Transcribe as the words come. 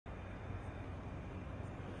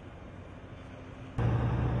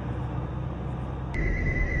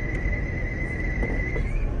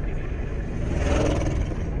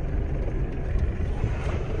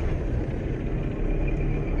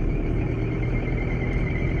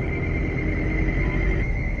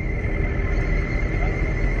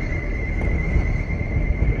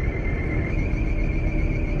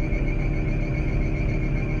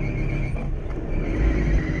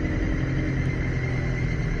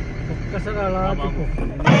ఒక్కసారి అలా తిప్పు.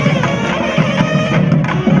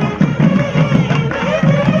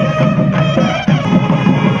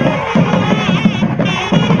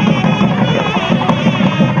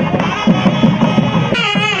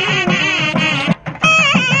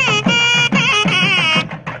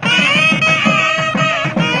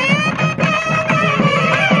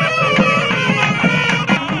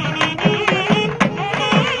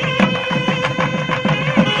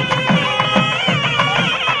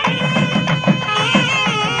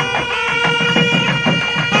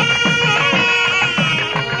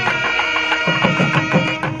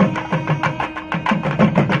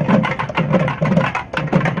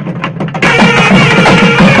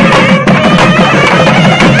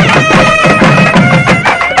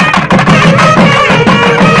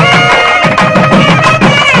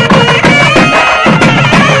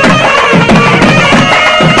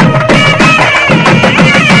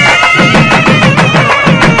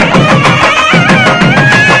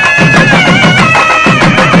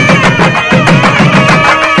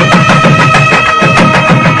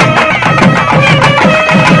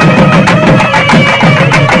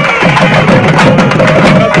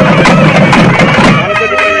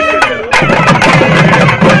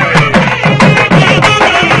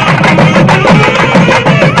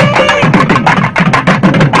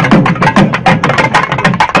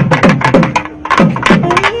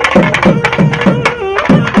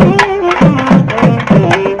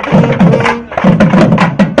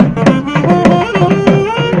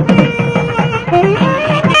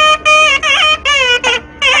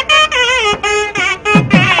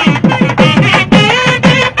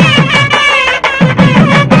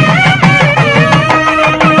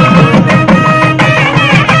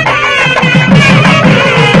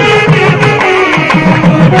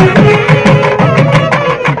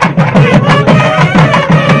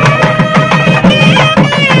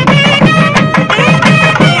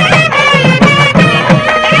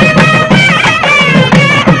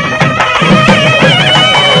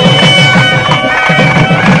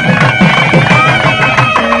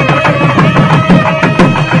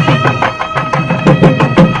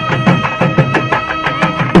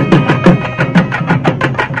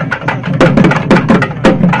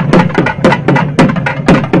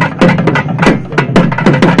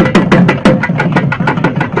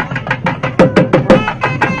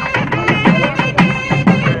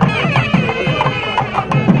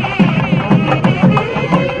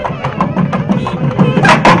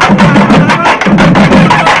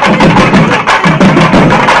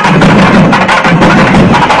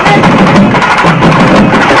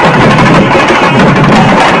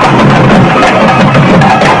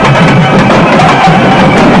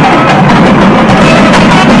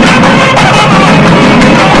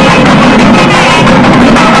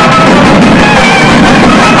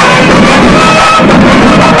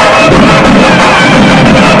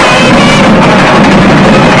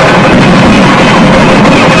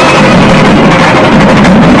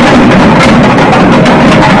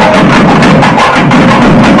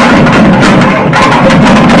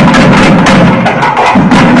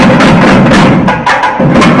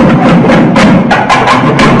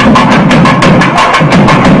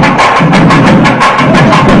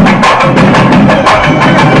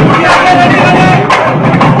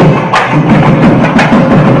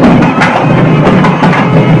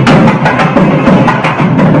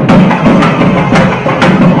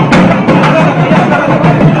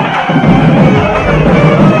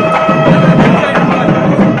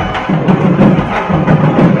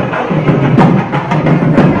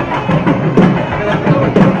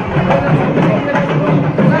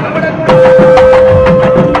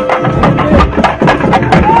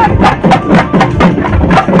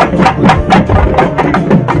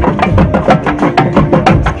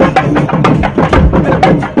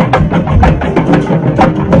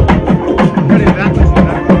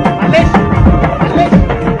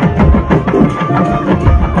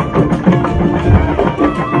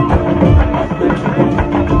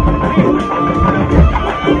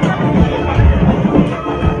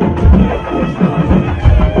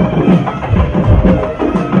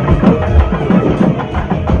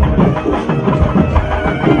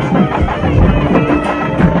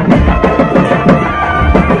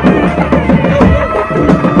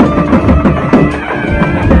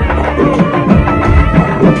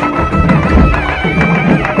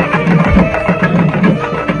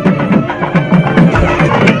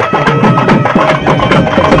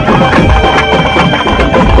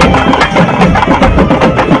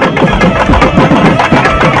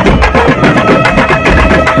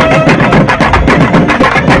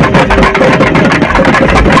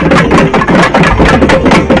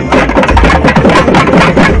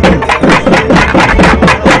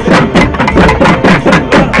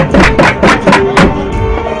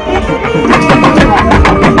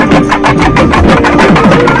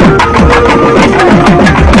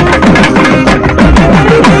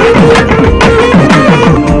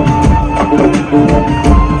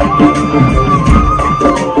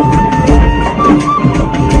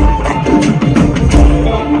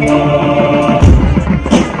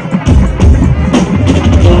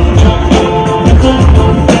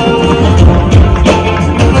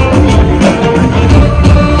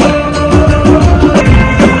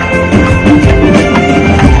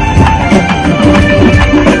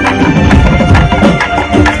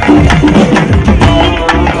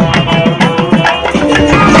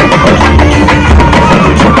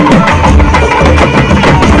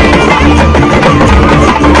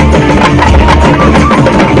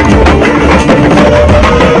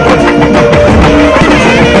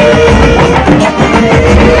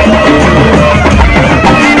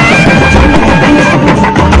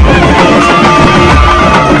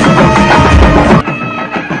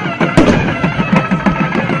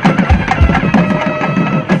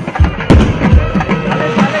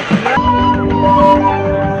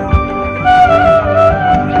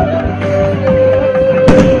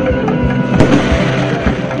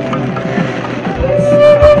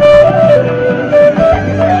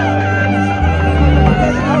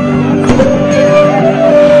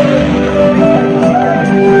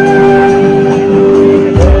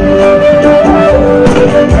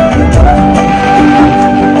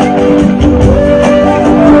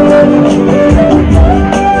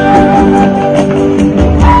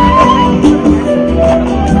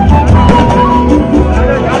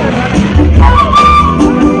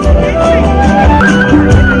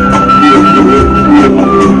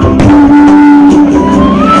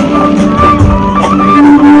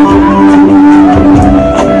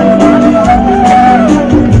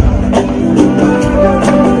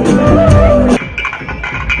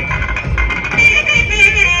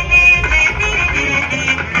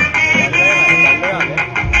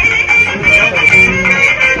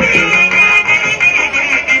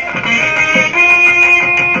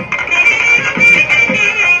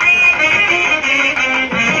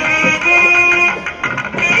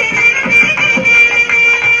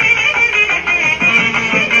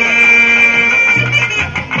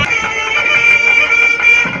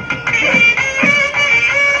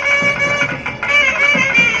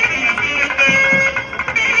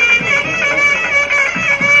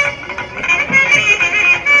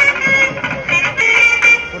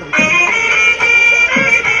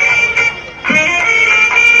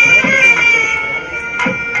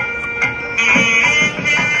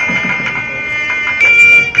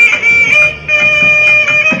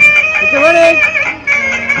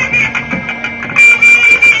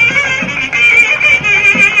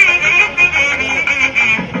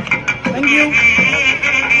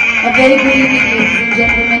 Very good evening, ladies and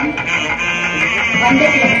gentlemen.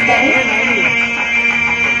 అందరికీ నమస్కారం.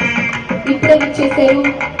 ఇప్పుడే వచ్చేసారు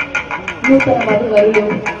నూతన వధువరులు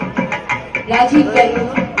రాజీవ్ గారు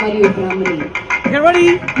మరియు బ్రాహ్మణి.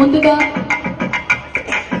 ముందుగా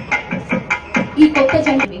ఈ కొత్త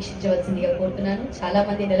జంట వీక్షించవలసిందిగా కోరుతున్నాను. చాలా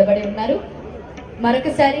మంది నిలబడి ఉన్నారు.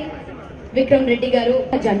 మరొకసారి విక్రమ్ రెడ్డి గారు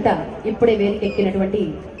జంట ఇప్పుడే వేదికెక్కినటువంటి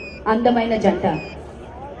అందమైన జంట.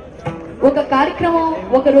 ఒక కార్యక్రమం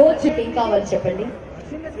ఒక రోజు ఏం కావాలి చెప్పండి.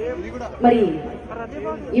 మరి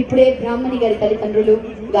ఇప్పుడే బ్రాహ్మణి గారి తల్లిదండ్రులు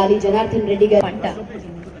గాలి జనార్దన్ రెడ్డి గారి పంట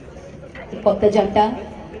కొత్త జంట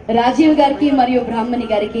రాజీవ్ గారికి మరియు బ్రాహ్మణి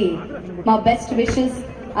గారికి మా బెస్ట్ విషెస్,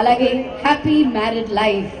 అలాగే హ్యాపీ మ్యారీడ్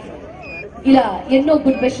లైఫ్. ఇలా ఎన్నో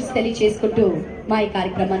గుడ్ విషెస్ తెలియచేసుకుంటూ మా ఈ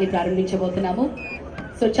కార్యక్రమాన్ని ప్రారంభించబోతున్నాము.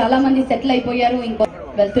 సో చాలా మంది సెటిల్ అయిపోయారు, ఇంకో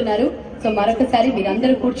వెళ్తున్నారు. సో మరొకసారి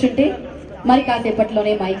మీరందరూ కూర్చుంటే మరి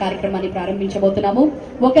కాసేపట్లోనే మా ఈ కార్యక్రమాన్ని ప్రారంభించబోతున్నాము.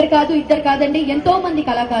 ఒకరు కాదు, ఇద్దరు కాదండి, ఎంతో మంది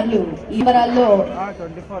కళాకారులు ఈ వరాల్లో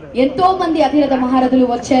ఎంతో మంది అధిరథ మహారథులు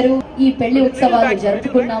వచ్చారు. ఈ పెళ్లి ఉత్సవాలు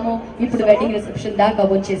జరుపుకున్నాము. ఇప్పుడు వెడ్డింగ్ రిసెప్షన్ దాకా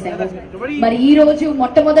వచ్చేసాము. మరి ఈ రోజు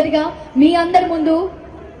మొట్టమొదటిగా మీ అందరి ముందు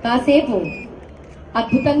కాసేపు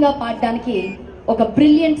అద్భుతంగా పాడడానికి ఒక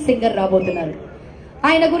బ్రిలియంట్ సింగర్ రాబోతున్నారు.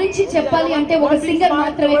 ఆయన గురించి చెప్పాలి అంటే ఒక సింగర్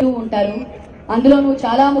మాత్రమే ఉంటారు. అందులోనూ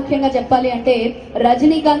చాలా ముఖ్యంగా చెప్పాలి అంటే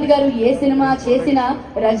రజనీకాంత్ గారు ఏ సినిమా చేసినా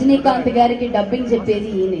రజనీకాంత్ గారికి డబ్బింగ్ చెప్పేది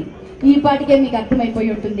ఈయనే. ఈ పాటికే మీకు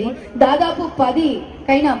అర్థమైపోయి ఉంటుంది. దాదాపు 10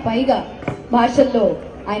 కైనా పైగా భాషల్లో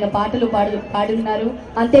ఆయన పాటలు పాడున్నారు.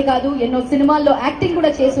 అంతేకాదు ఎన్నో సినిమాల్లో యాక్టింగ్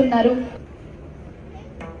కూడా చేస్తున్నారు.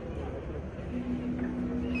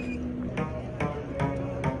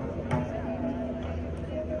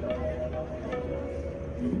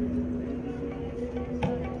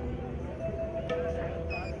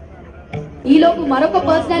 ఈలోపు మరొక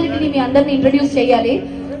పర్సనాలిటీని మీ అందరిని ఇంట్రడ్యూస్ చేయాలి.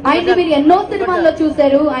 ఆయన మీరు ఎన్నో సినిమాల్లో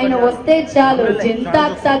చూశారు. ఆయన వస్తే చాలు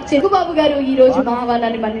చెగుబాబు గారు ఈ రోజు మా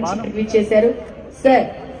ఆహ్వానాన్ని మన్నించి ఇంటర్వ్యూ చేశారు. సార్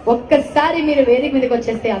ఒక్కసారి మీరు వేదిక మీదకి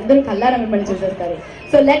వచ్చేస్తే అందరూ కల్లారా మిమ్మల్ని చూసేస్తారు.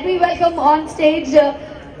 So let me welcome on stage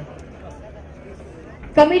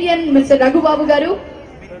comedian mister Raghubabu గారు.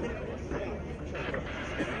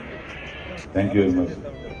 Thank you very much.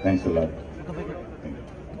 Thanks a lot.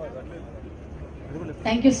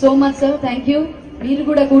 Thank you so much sir. Thank you. మీరు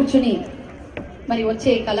కూడా కూర్చుని మరి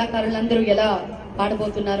వచ్చే కళాకారులందరూ ఎలా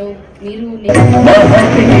పాడబోతున్నారు మీరు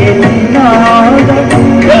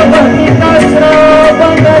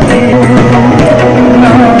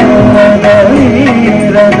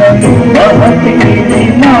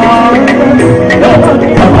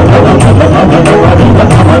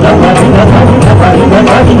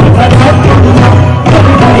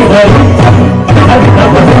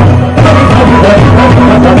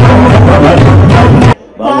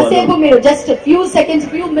కాసేపు మీరు just few seconds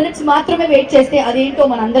few minutes మాత్రమే వెయిట్ చేస్తే అదేంటో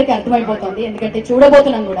మన అందరికి అర్థమైపోతుంది. ఎందుకంటే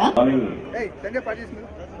చూడబోతున్నాం కూడా.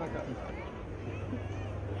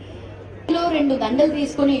 2 దండలు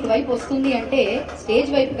తీసుకుని ఇటువైపు వస్తుంది అంటే స్టేజ్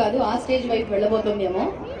వైపు కాదు, ఆ స్టేజ్ వైపు వెళ్ళబోతుందేమో.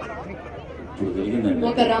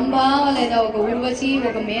 ఒక రంభ లేదా ఒక ఊర్వశి,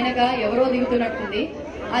 ఒక మేనక ఎవరో దిగుతున్నట్టుంది.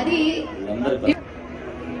 అది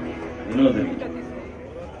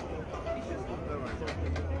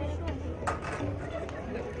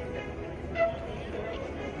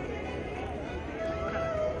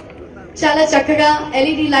చాలా చక్కగా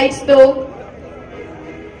ఎల్ఈడి లైట్స్ తో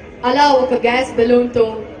అలా ఒక గ్యాస్ బెలూన్ తో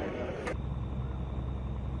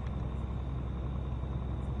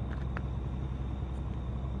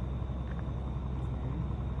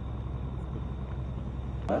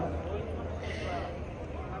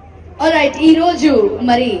ఆల్రైట్. ఈ రోజు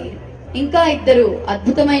మరి ఇంకా ఇద్దరు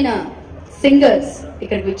అద్భుతమైన సింగర్స్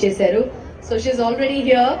ఇక్కడికి వచ్చేసారు. So she is already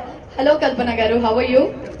here. Hello కల్పన గారు, హౌ ఆర్ యూ?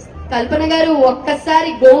 కల్పన గారు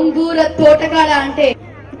ఒక్కసారి గోంగూర తోటకాడ అంటే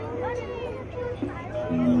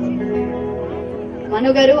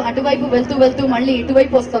మను గారు అటువైపు వెళ్తూ వెళ్తూ మళ్ళీ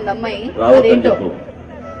ఇటువైపు వస్తుంది అమ్మాయి. అదేంటో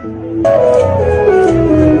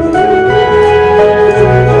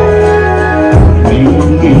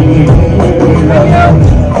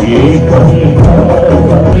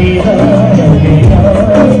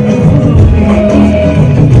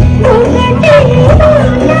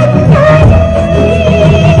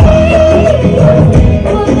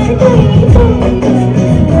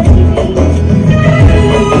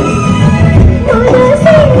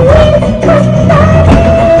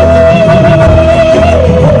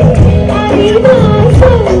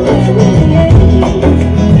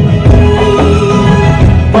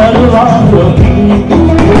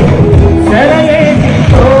Será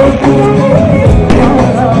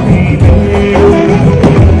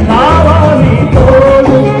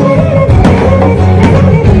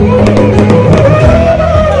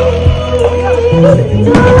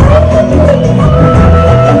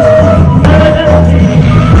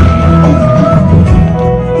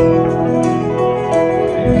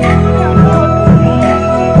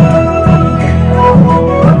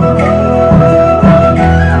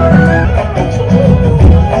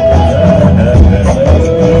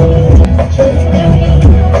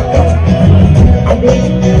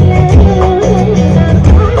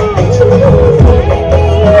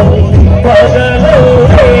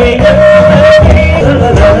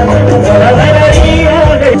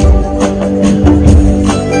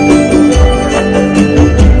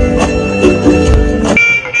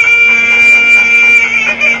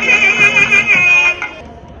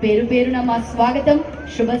స్వాగతం,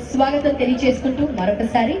 శుభ స్వాగతం తెలియజేసుకుంటూ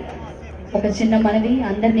మరొకసారి ఒక చిన్న మనవి,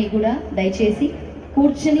 అందరినీ కూడా దయచేసి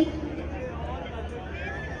కూర్చుని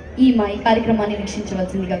ఈ కార్యక్రమాన్ని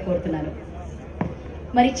వీక్షించవలసిందిగా కోరుతున్నాను.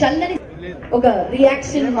 మరి చల్లని ఒక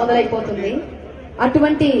రియాక్షన్ మొదలైపోతుంది.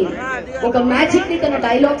 అటువంటి ఒక మ్యాజిక్ ని తన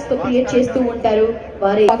డైలాగ్స్ తో క్రియేట్ చేస్తూ ఉంటారు.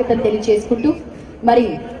 వారి స్వాగతం తెలియజేసుకుంటూ మరి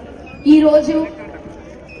ఈ రోజు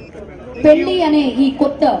పెళ్లి అనే ఈ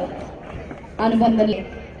కొత్త అనుబంధం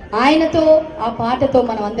ఆయనతో ఆ పాటతో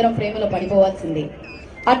మనం అందరం ప్రేమలో పడిపోవాల్సిందే.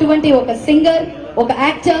 అటువంటి ఒక సింగర్, ఒక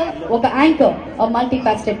యాక్టర్, ఒక యాంకర్, మల్టీ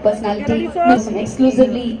ఫ్యాస్టెడ్ పర్సనాలిటీ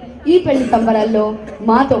ఎక్స్క్లూజివ్లీ ఈ పెళ్లి సంబరాల్లో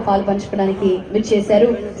మాతో పాలు పంచుకోవడానికి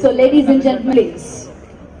విచ్చేశారు. So ladies and gentlemen, please.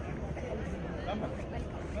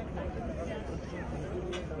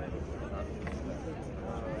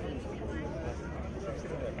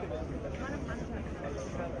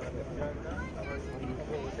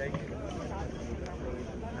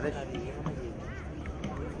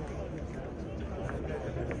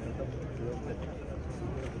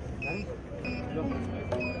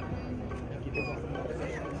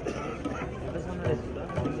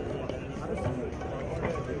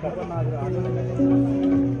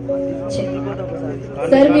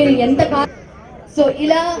 Sir మీరు ఎంత సో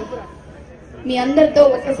ఇలా మీ అందరితో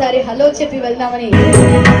ఒక్కసారి హలో చెప్పి వెళ్దామని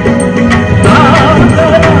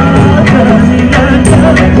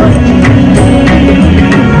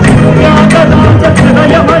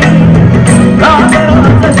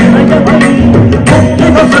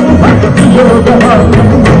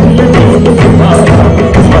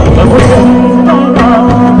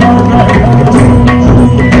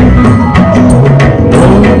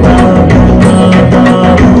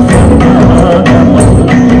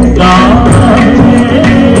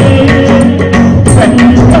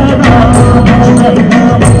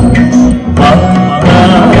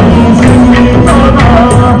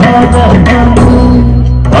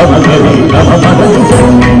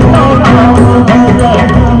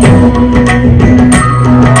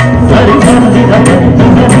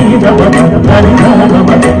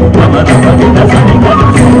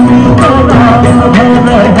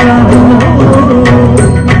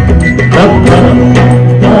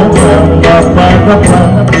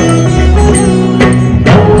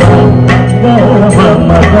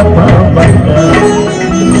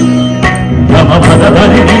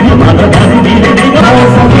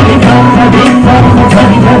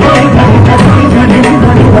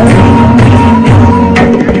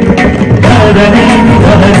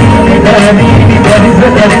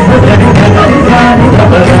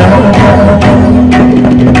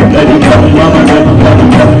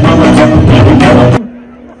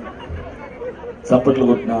చప్పట్లు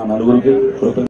కొట్టిన నలుగురికి